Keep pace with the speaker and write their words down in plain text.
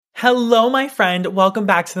Hello, my friend. Welcome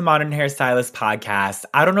back to the Modern Hairstylist podcast.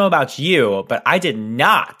 I don't know about you, but I did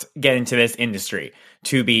not get into this industry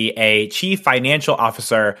to be a chief financial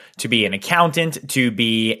officer, to be an accountant, to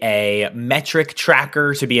be a metric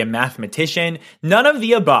tracker, to be a mathematician. None of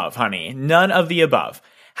the above, honey. None of the above.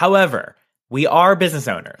 However, we are business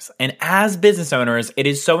owners. And as business owners, it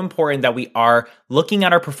is so important that we are looking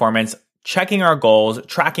at our performance, checking our goals,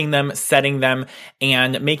 tracking them, setting them,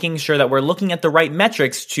 and making sure that we're looking at the right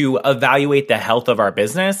metrics to evaluate the health of our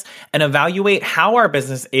business and evaluate how our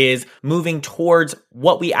business is moving towards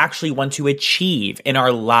what we actually want to achieve in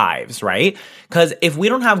our lives, right? Because if we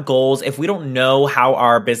don't have goals, if we don't know how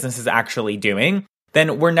our business is actually doing,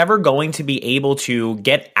 then we're never going to be able to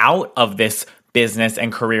get out of this business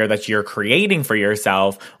and career that you're creating for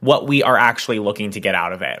yourself, what we are actually looking to get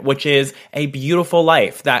out of it, which is a beautiful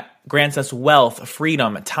life that grants us wealth,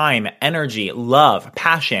 freedom, time, energy, love,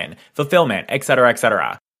 passion, fulfillment, etc.,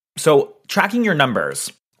 etc. So tracking your numbers,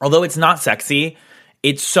 although it's not sexy,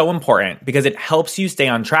 it's so important because it helps you stay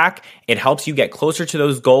on track, it helps you get closer to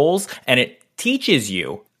those goals, and it teaches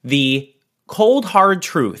you the cold, hard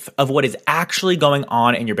truth of what is actually going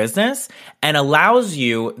on in your business and allows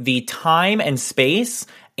you the time and space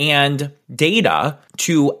and data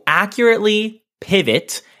to accurately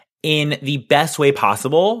pivot in the best way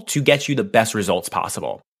possible to get you the best results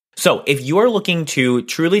possible. So if you're looking to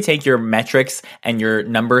truly take your metrics and your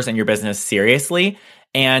numbers and your business seriously,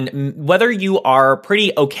 and whether you are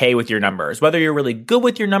pretty okay with your numbers, whether you're really good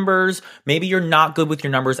with your numbers, maybe you're not good with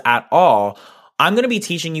your numbers at all, I'm going to be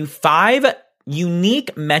teaching you 5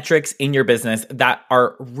 unique metrics in your business that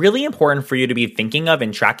are really important for you to be thinking of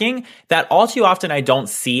and tracking that all too often I don't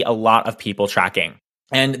see a lot of people tracking.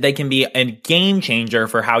 And they can be a game changer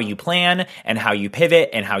for how you plan and how you pivot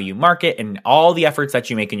and how you market and all the efforts that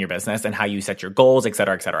you make in your business and how you set your goals, et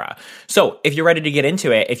cetera, et cetera. So if you're ready to get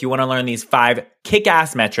into it, if you want to learn these 5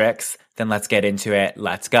 kick-ass metrics, then let's get into it.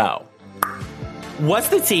 Let's go. What's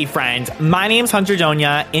the tea, friend? My name's Hunter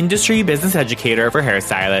Donia, industry business educator for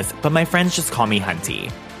hairstylists, but my friends just call me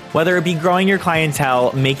Hunty. Whether it be growing your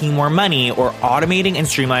clientele, making more money, or automating and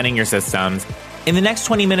streamlining your systems, in the next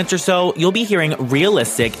 20 minutes or so, you'll be hearing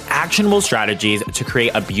realistic, actionable strategies to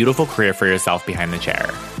create a beautiful career for yourself behind the chair.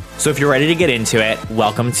 So if you're ready to get into it,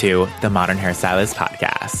 welcome to the Modern Hairstylist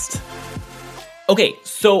podcast. Okay,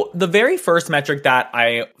 so the very first metric that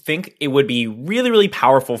I think it would be really, really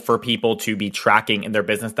powerful for people to be tracking in their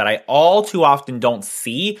business that I all too often don't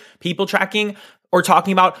see people tracking or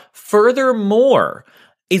talking about, furthermore,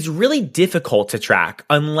 is really difficult to track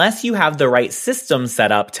unless you have the right system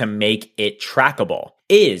set up to make it trackable,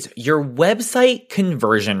 is your website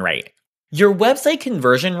conversion rate. Your website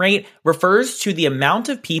conversion rate refers to the amount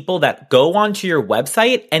of people that go onto your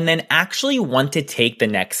website and then actually want to take the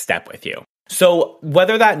next step with you. So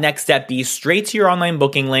whether that next step be straight to your online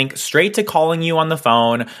booking link, straight to calling you on the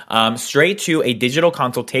phone, straight to a digital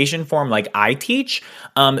consultation form like I teach,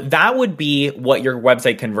 that would be what your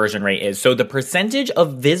website conversion rate is. So the percentage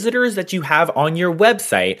of visitors that you have on your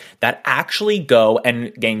website that actually go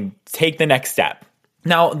and take the next step.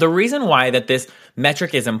 Now, the reason why that this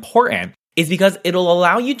metric is important is because it'll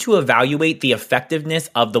allow you to evaluate the effectiveness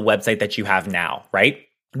of the website that you have now, right?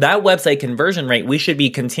 That website conversion rate, we should be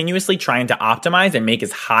continuously trying to optimize and make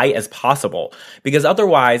as high as possible. Because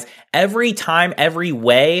otherwise, every time, every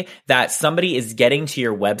way that somebody is getting to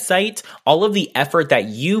your website, all of the effort that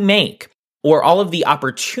you make or all of the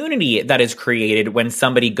opportunity that is created when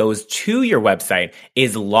somebody goes to your website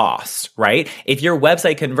is lost, right? If your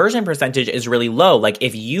website conversion percentage is really low, like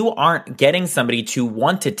if you aren't getting somebody to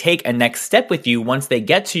want to take a next step with you once they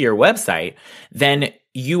get to your website, then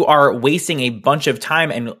you are wasting a bunch of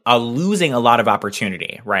time and losing a lot of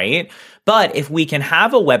opportunity, right? But if we can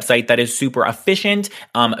have a website that is super efficient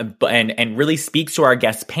and really speaks to our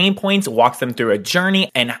guests' pain points, walks them through a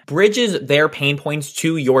journey, and bridges their pain points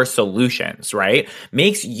to your solutions, right?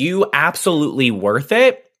 Makes you absolutely worth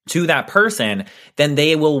it to that person, then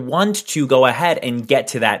they will want to go ahead and get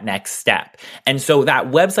to that next step. And so that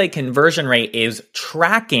website conversion rate is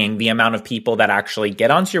tracking the amount of people that actually get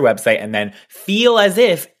onto your website and then feel as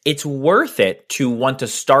if it's worth it to want to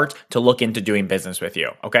start to look into doing business with you,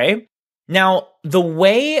 okay? Now, the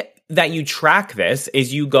way that you track this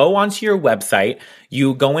is you go onto your website,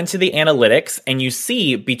 you go into the analytics, and you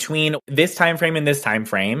see between this time frame and this time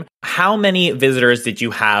frame, how many visitors did you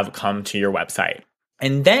have come to your website?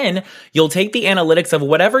 And then you'll take the analytics of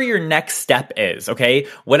whatever your next step is, okay?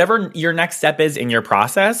 Whatever your next step is in your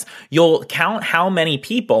process, you'll count how many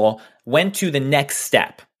people went to the next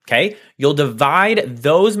step. Okay, you'll divide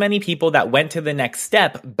those many people that went to the next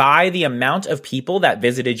step by the amount of people that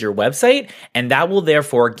visited your website, and that will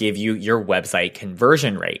therefore give you your website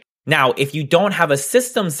conversion rate. Now, if you don't have a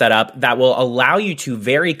system set up that will allow you to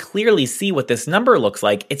very clearly see what this number looks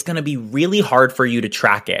like, it's going to be really hard for you to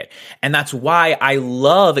track it. And that's why I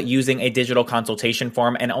love using a digital consultation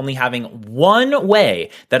form and only having one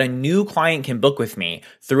way that a new client can book with me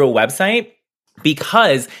through a website,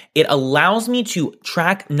 because it allows me to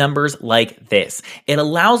track numbers like this. It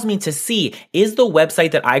allows me to see, is the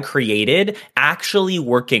website that I created actually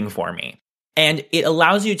working for me? And it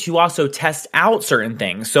allows you to also test out certain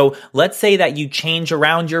things. So let's say that you change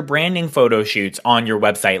around your branding photo shoots on your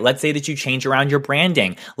website. Let's say that you change around your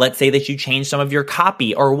branding. Let's say that you change some of your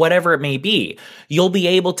copy or whatever it may be. You'll be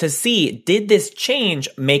able to see, did this change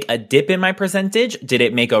make a dip in my percentage? Did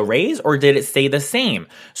it make a raise, or did it stay the same?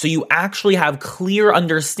 So you actually have clear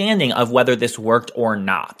understanding of whether this worked or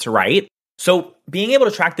not, right? So being able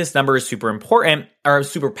to track this number is super important, or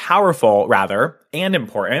super powerful rather, and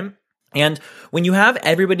important. And when you have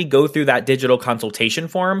everybody go through that digital consultation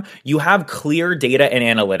form, you have clear data and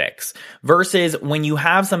analytics, versus when you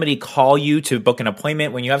have somebody call you to book an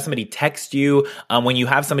appointment, when you have somebody text you, when you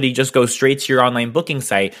have somebody just go straight to your online booking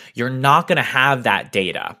site, you're not going to have that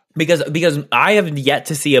data. Because I have yet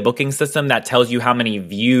to see a booking system that tells you how many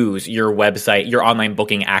views your website, your online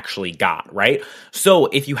booking actually got, right? So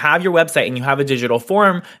if you have your website and you have a digital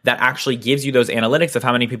form that actually gives you those analytics of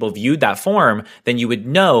how many people viewed that form, then you would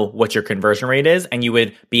know what your conversion rate is, and you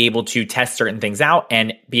would be able to test certain things out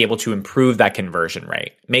and be able to improve that conversion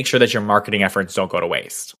rate. Make sure that your marketing efforts don't go to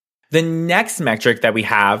waste. The next metric that we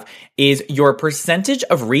have is your percentage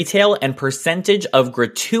of retail and percentage of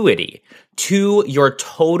gratuity to your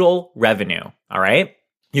total revenue. All right.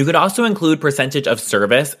 You could also include percentage of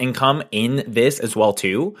service income in this as well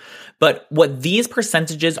too. But what these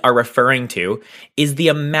percentages are referring to is the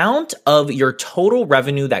amount of your total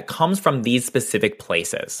revenue that comes from these specific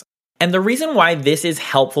places. And the reason why this is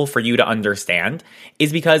helpful for you to understand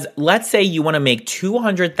is because let's say you want to make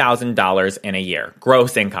 $200,000 in a year,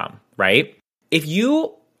 gross income, right? If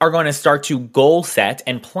you are going to start to goal set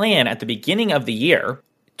and plan at the beginning of the year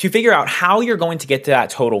to figure out how you're going to get to that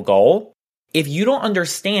total goal, if you don't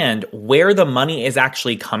understand where the money is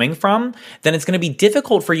actually coming from, then it's going to be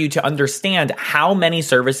difficult for you to understand how many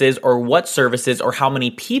services or what services or how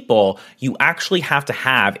many people you actually have to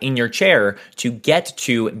have in your chair to get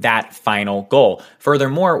to that final goal.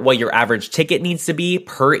 Furthermore, what your average ticket needs to be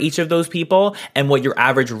per each of those people and what your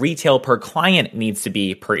average retail per client needs to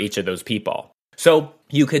be per each of those people. So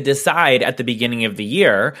you could decide at the beginning of the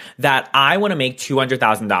year that I want to make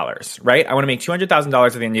 $200,000, right? I want to make $200,000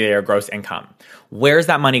 at the end of the year gross income. Where's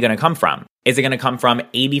that money going to come from? Is it going to come from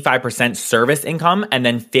 85% service income and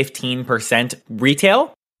then 15%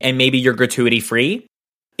 retail and maybe you're gratuity free?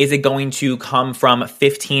 Is it going to come from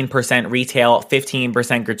 15% retail,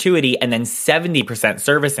 15% gratuity, and then 70%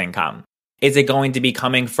 service income? Is it going to be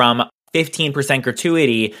coming from 15%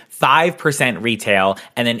 gratuity, 5% retail,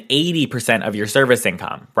 and then 80% of your service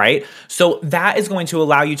income, right? So that is going to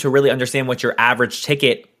allow you to really understand what your average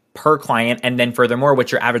ticket per client, and then furthermore,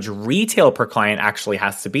 what your average retail per client actually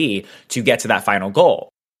has to be to get to that final goal.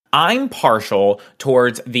 I'm partial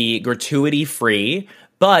towards the gratuity free,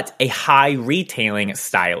 but a high retailing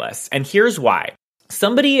stylist. And here's why.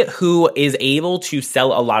 Somebody who is able to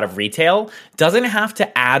sell a lot of retail doesn't have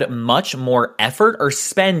to add much more effort or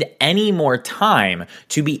spend any more time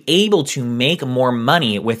to be able to make more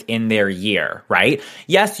money within their year, right?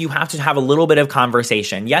 Yes, you have to have a little bit of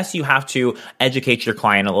conversation. Yes, you have to educate your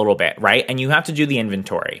client a little bit, right? And you have to do the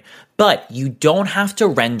inventory. But you don't have to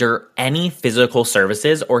render any physical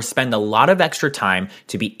services or spend a lot of extra time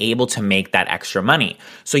to be able to make that extra money.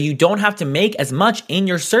 So you don't have to make as much in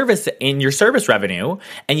your service revenue,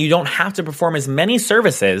 and you don't have to perform as many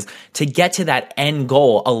services to get to that end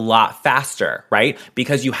goal a lot faster, right?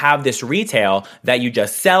 Because you have this retail that you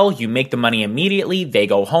just sell, you make the money immediately, they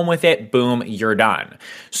go home with it, boom, you're done.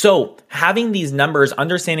 So having these numbers,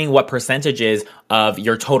 understanding what percentages of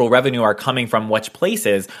your total revenue are coming from which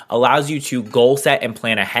places allows you to goal set and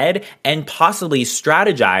plan ahead and possibly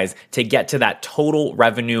strategize to get to that total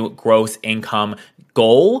revenue gross income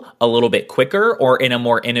goal a little bit quicker or in a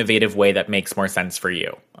more innovative way that makes more sense for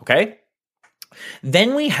you, okay?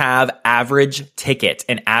 Then we have average ticket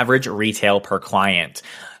and average retail per client.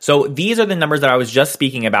 So these are the numbers that I was just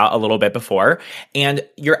speaking about a little bit before. And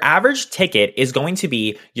your average ticket is going to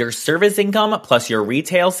be your service income plus your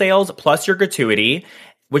retail sales plus your gratuity,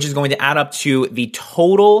 which is going to add up to the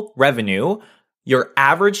total revenue your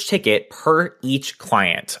average ticket per each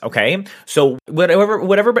client, okay? So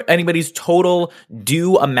whatever anybody's total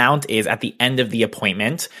due amount is at the end of the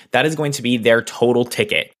appointment, that is going to be their total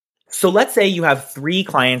ticket. So let's say you have 3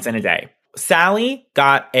 clients in a day. Sally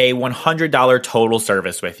got a $100 total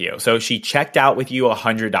service with you. So she checked out with you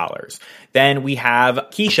 $100. Then we have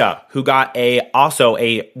Keisha, who got also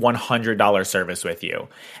a $100 service with you.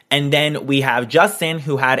 And then we have Justin,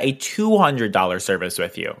 who had a $200 service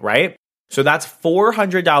with you, right? So that's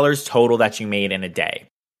 $400 total that you made in a day.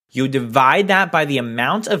 You divide that by the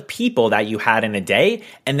amount of people that you had in a day,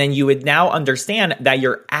 and then you would now understand that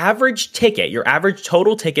your average ticket, your average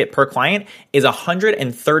total ticket per client is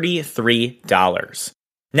 $133.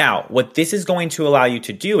 Now, what this is going to allow you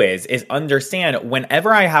to do is understand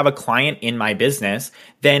whenever I have a client in my business,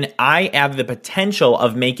 then I have the potential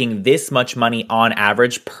of making this much money on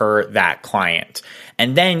average per that client.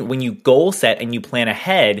 And then when you goal set and you plan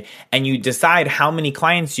ahead and you decide how many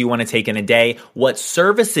clients you want to take in a day, what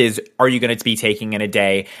services are you going to be taking in a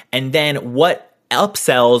day, and then what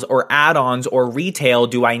upsells or add-ons or retail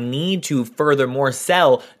do I need to furthermore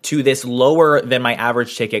sell to this lower than my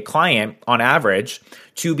average ticket client on average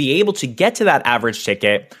to be able to get to that average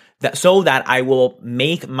ticket so that I will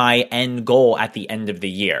make my end goal at the end of the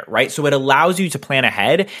year, right? So it allows you to plan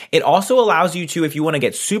ahead. It also allows you to, if you want to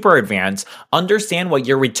get super advanced, understand what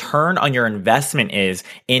your return on your investment is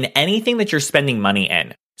in anything that you're spending money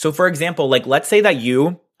in. So for example, like let's say that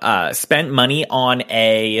you spent money on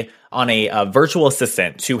a virtual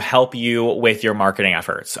assistant to help you with your marketing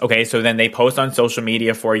efforts. Okay. So then they post on social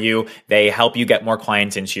media for you. They help you get more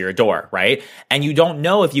clients into your door, right? And you don't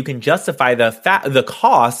know if you can justify the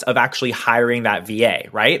cost of actually hiring that VA,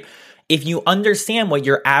 right? If you understand what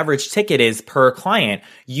your average ticket is per client,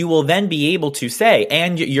 you will then be able to say,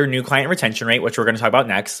 and your new client retention rate, which we're going to talk about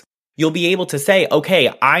next, you'll be able to say,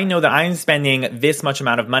 okay, I know that I'm spending this much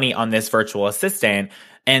amount of money on this virtual assistant,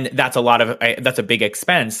 and that's a big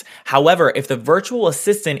expense. However, if the virtual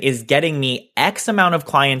assistant is getting me X amount of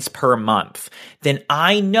clients per month, then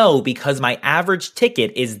I know because my average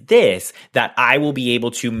ticket is this, that I will be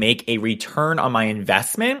able to make a return on my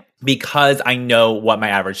investment because I know what my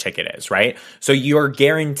average ticket is, right? So you're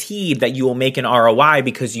guaranteed that you will make an ROI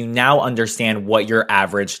because you now understand what your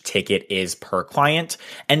average ticket is per client.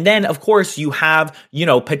 And then of course you have,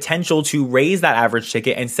 potential to raise that average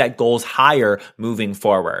ticket and set goals higher moving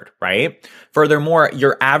forward, right? Furthermore,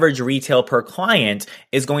 your average retail per client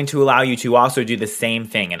is going to allow you to also do the same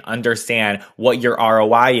thing and understand what your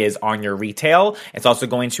ROI is on your retail. It's also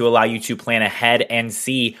going to allow you to plan ahead and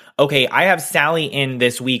see, okay, I have Sally in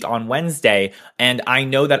this week on Wednesday, and I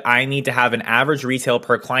know that I need to have an average retail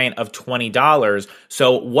per client of $20.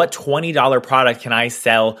 So what $20 product can I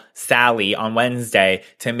sell Sally on Wednesday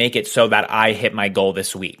to make it so that I hit my goal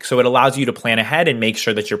this week? So it allows you to plan ahead and make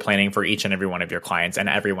sure that you're planning for each and every one of your clients and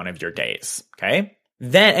every one of your days. Okay.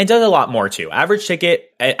 Then it does a lot more too. Average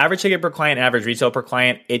ticket per client, average retail per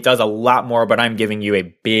client. It does a lot more, but I'm giving you a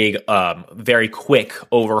big, very quick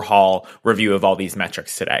overhaul review of all these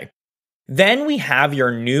metrics today. Then we have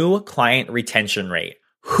your new client retention rate.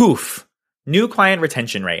 New client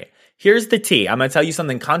retention rate. Here's the T. I'm going to tell you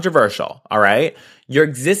something controversial. All right. Your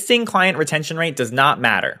existing client retention rate does not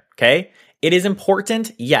matter. Okay. It is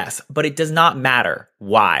important. Yes, but it does not matter.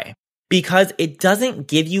 Why? Because it doesn't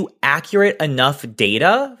give you accurate enough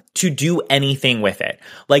data to do anything with it.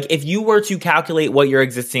 Like if you were to calculate what your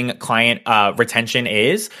existing client retention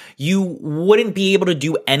is, you wouldn't be able to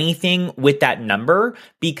do anything with that number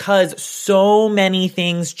because so many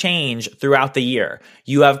things change throughout the year.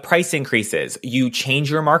 You have price increases, you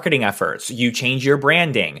change your marketing efforts, you change your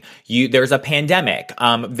branding, there's a pandemic,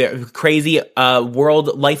 crazy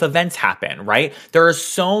world life events happen, right? There are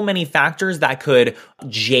so many factors that could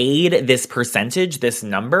jade this percentage, this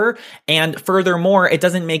number. And furthermore, it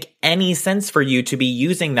doesn't make any sense for you to be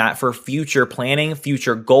using that for future planning,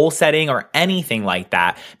 future goal setting, or anything like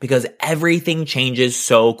that, because everything changes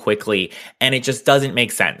so quickly and it just doesn't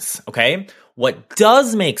make sense. Okay. What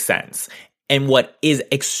does make sense and what is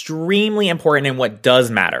extremely important and what does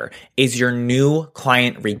matter is your new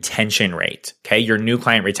client retention rate. Okay. Your new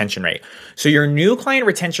client retention rate. So your new client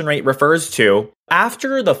retention rate refers to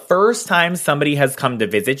after the first time somebody has come to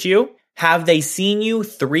visit you, have they seen you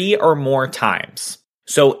 3 or more times?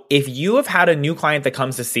 So if you have had a new client that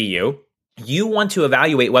comes to see you, you want to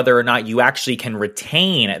evaluate whether or not you actually can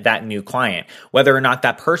retain that new client, whether or not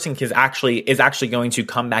that person is actually going to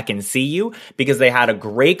come back and see you because they had a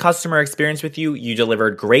great customer experience with you, you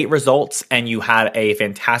delivered great results, and you had a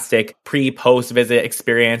fantastic pre-post visit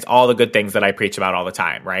experience, all the good things that I preach about all the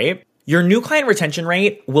time, right? Your new client retention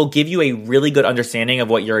rate will give you a really good understanding of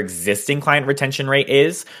what your existing client retention rate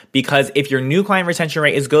is, because if your new client retention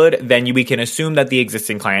rate is good, then we can assume that the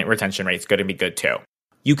existing client retention rate is going to be good too.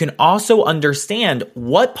 You can also understand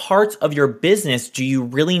what parts of your business do you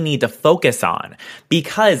really need to focus on,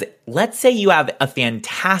 because let's say you have a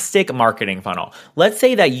fantastic marketing funnel. Let's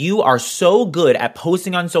say that you are so good at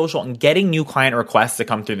posting on social and getting new client requests to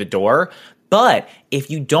come through the door, but if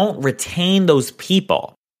you don't retain those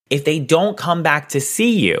people, if they don't come back to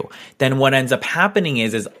see you, then what ends up happening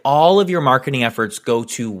is all of your marketing efforts go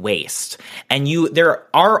to waste. And there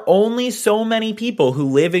are only so many people who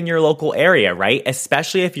live in your local area, right?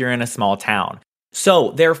 Especially if you're in a small town.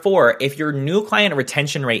 So therefore, if your new client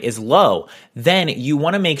retention rate is low, then you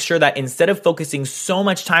want to make sure that instead of focusing so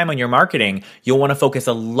much time on your marketing, you'll want to focus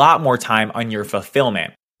a lot more time on your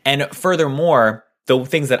fulfillment. And furthermore, the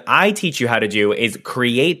things that I teach you how to do is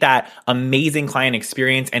create that amazing client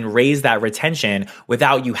experience and raise that retention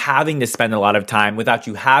without you having to spend a lot of time, without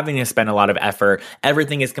you having to spend a lot of effort.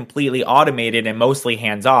 Everything is completely automated and mostly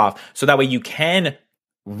hands off. So that way you can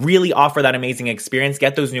really offer that amazing experience,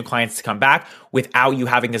 get those new clients to come back without you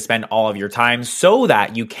having to spend all of your time, so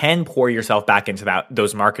that you can pour yourself back into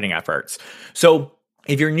those marketing efforts. So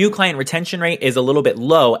if your new client retention rate is a little bit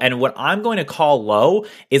low, and what I'm going to call low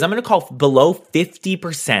is I'm going to call below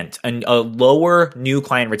 50% a lower new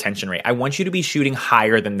client retention rate. I want you to be shooting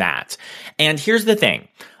higher than that. And here's the thing.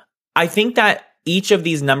 I think that each of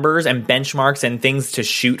these numbers and benchmarks and things to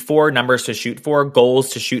shoot for, numbers to shoot for, goals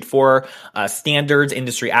to shoot for, standards,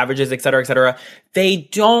 industry averages, et cetera,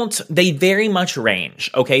 they very much range,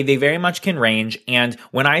 okay? They very much can range. And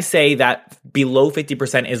when I say that below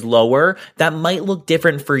 50% is lower, that might look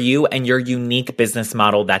different for you and your unique business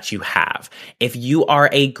model that you have. If you are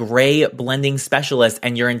a gray blending specialist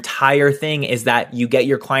and your entire thing is that you get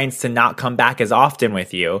your clients to not come back as often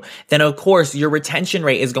with you, then of course your retention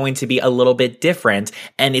rate is going to be a little bit different,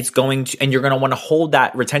 and you're going to want to hold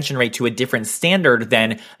that retention rate to a different standard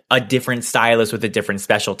than a different stylist with a different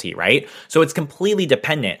specialty, right? So it's completely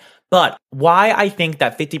dependent. But why I think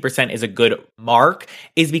that 50% is a good mark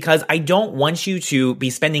is because I don't want you to be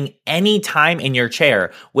spending any time in your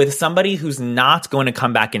chair with somebody who's not going to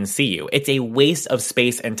come back and see you. It's a waste of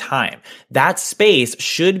space and time. That space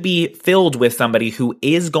should be filled with somebody who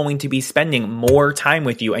is going to be spending more time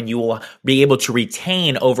with you, and you will be able to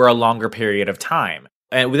retain over a longer period of time.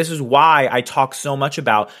 And this is why I talk so much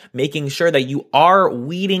about making sure that you are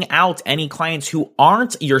weeding out any clients who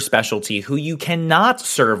aren't your specialty, who you cannot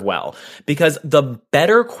serve well. Because the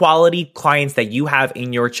better quality clients that you have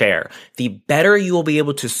in your chair, the better you will be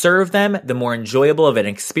able to serve them, the more enjoyable of an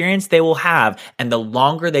experience they will have, and the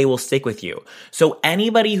longer they will stick with you. So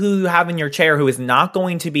anybody who you have in your chair who is not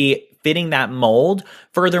going to be fitting that mold.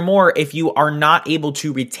 Furthermore, if you are not able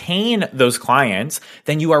to retain those clients,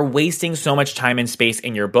 then you are wasting so much time and space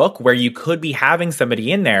in your book, where you could be having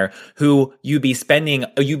somebody in there who you'd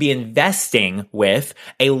be investing with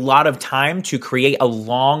a lot of time to create a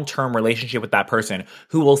long-term relationship with that person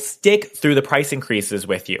who will stick through the price increases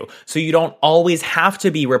with you. So you don't always have to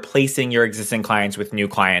be replacing your existing clients with new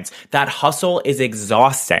clients. That hustle is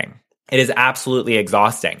exhausting. It is absolutely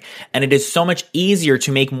exhausting. And it is so much easier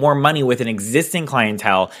to make more money with an existing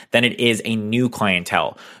clientele than it is a new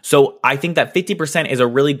clientele. So I think that 50% is a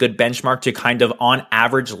really good benchmark to kind of on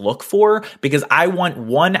average look for, because I want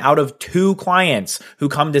 1 out of 2 clients who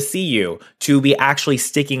come to see you to be actually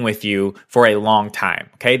sticking with you for a long time.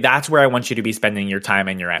 Okay. That's where I want you to be spending your time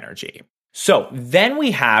and your energy. So then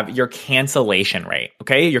we have your cancellation rate,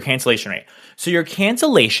 okay? Your cancellation rate. So your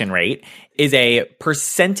cancellation rate is a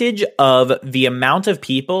percentage of the amount of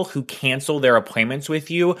people who cancel their appointments with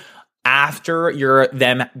you after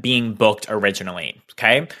them being booked originally,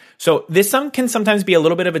 okay? So this can sometimes be a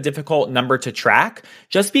little bit of a difficult number to track,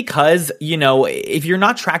 just because, if you're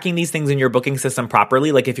not tracking these things in your booking system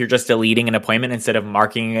properly, like if you're just deleting an appointment instead of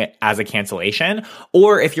marking it as a cancellation,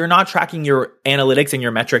 or if you're not tracking your analytics and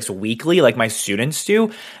your metrics weekly, like my students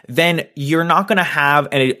do, then you're not going to have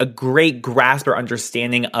a great grasp or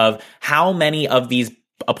understanding of how many of these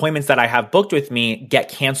appointments that I have booked with me get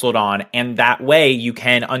canceled on. And that way you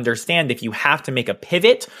can understand if you have to make a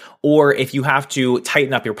pivot, or if you have to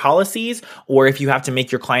tighten up your policies, or if you have to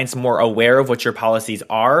make your clients more aware of what your policies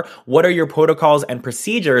are. What are your protocols and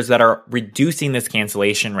procedures that are reducing this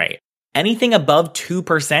cancellation rate? Anything above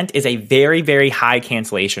 2% is a very, very high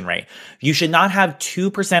cancellation rate. You should not have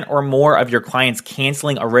 2% or more of your clients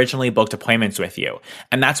canceling originally booked appointments with you.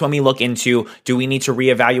 And that's when we look into, do we need to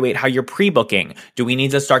reevaluate how you're pre-booking? Do we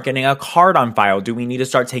need to start getting a card on file? Do we need to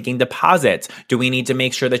start taking deposits? Do we need to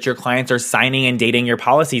make sure that your clients are signing and dating your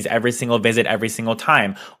policies every single visit, every single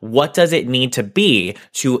time? What does it need to be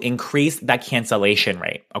to increase that cancellation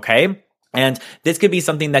rate? Okay. And this could be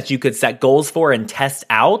something that you could set goals for and test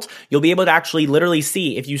out. You'll be able to actually literally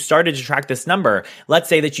see if you started to track this number. Let's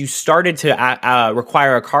say that you started to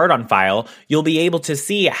require a card on file. You'll be able to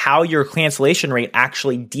see how your cancellation rate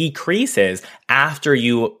actually decreases after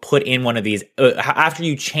you put in one of these, after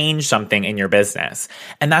you change something in your business.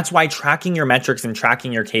 And that's why tracking your metrics and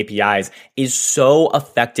tracking your KPIs is so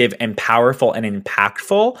effective and powerful and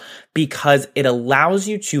impactful, because it allows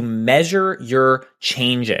you to measure your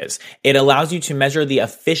changes. It allows you to measure the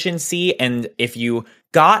efficiency, and if you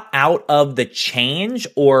got out of the change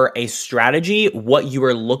or a strategy, what you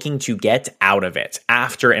are looking to get out of it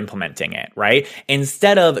after implementing it, right?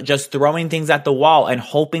 Instead of just throwing things at the wall and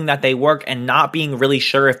hoping that they work and not being really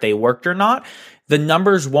sure if they worked or not. The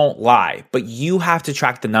numbers won't lie, but you have to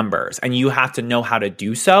track the numbers and you have to know how to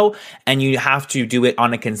do so. And you have to do it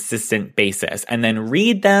on a consistent basis and then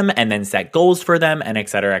read them and then set goals for them and et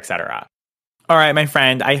cetera, et cetera. All right, my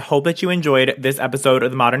friend, I hope that you enjoyed this episode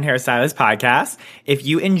of the Modern Hairstylist Podcast. If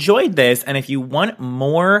you enjoyed this and if you want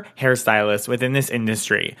more hairstylists within this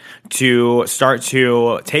industry to start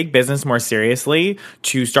to take business more seriously,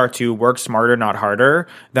 to start to work smarter, not harder,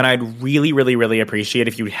 then I'd really, really, really appreciate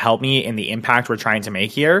if you would help me in the impact we're trying to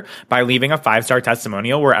make here by leaving a 5-star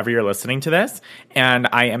testimonial wherever you're listening to this. And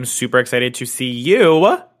I am super excited to see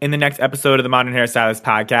you in the next episode of the Modern Hairstylist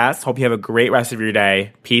Podcast. Hope you have a great rest of your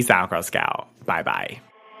day. Peace out, Girl Scout. Bye-bye.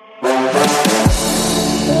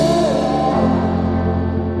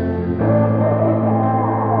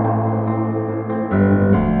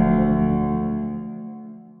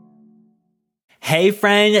 Hey,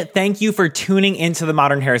 friend. Thank you for tuning into the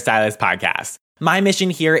Modern Hairstylist Podcast. My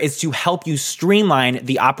mission here is to help you streamline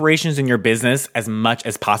the operations in your business as much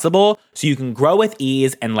as possible so you can grow with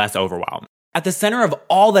ease and less overwhelm. At the center of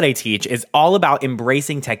all that I teach is all about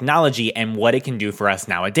embracing technology and what it can do for us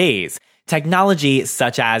nowadays. Technology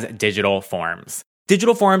such as digital forms.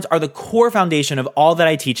 Digital forms are the core foundation of all that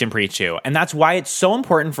I teach and preach to, and that's why it's so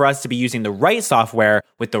important for us to be using the right software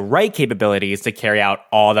with the right capabilities to carry out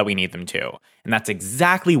all that we need them to. And that's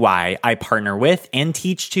exactly why I partner with and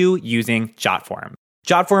teach to using JotForm.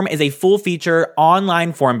 JotForm is a full-feature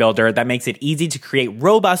online form builder that makes it easy to create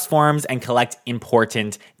robust forms and collect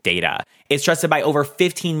important data. It's trusted by over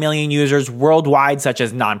 15 million users worldwide, such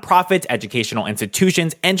as nonprofits, educational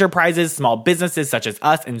institutions, enterprises, small businesses such as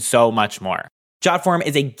us, and so much more. JotForm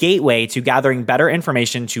is a gateway to gathering better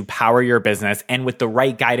information to power your business, and with the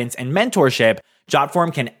right guidance and mentorship,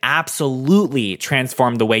 JotForm can absolutely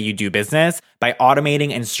transform the way you do business by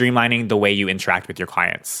automating and streamlining the way you interact with your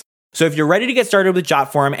clients. So if you're ready to get started with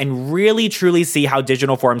JotForm and really truly see how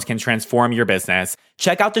digital forms can transform your business,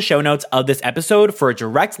 check out the show notes of this episode for a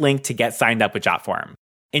direct link to get signed up with JotForm.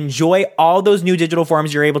 Enjoy all those new digital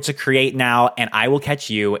forms you're able to create now, and I will catch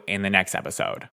you in the next episode.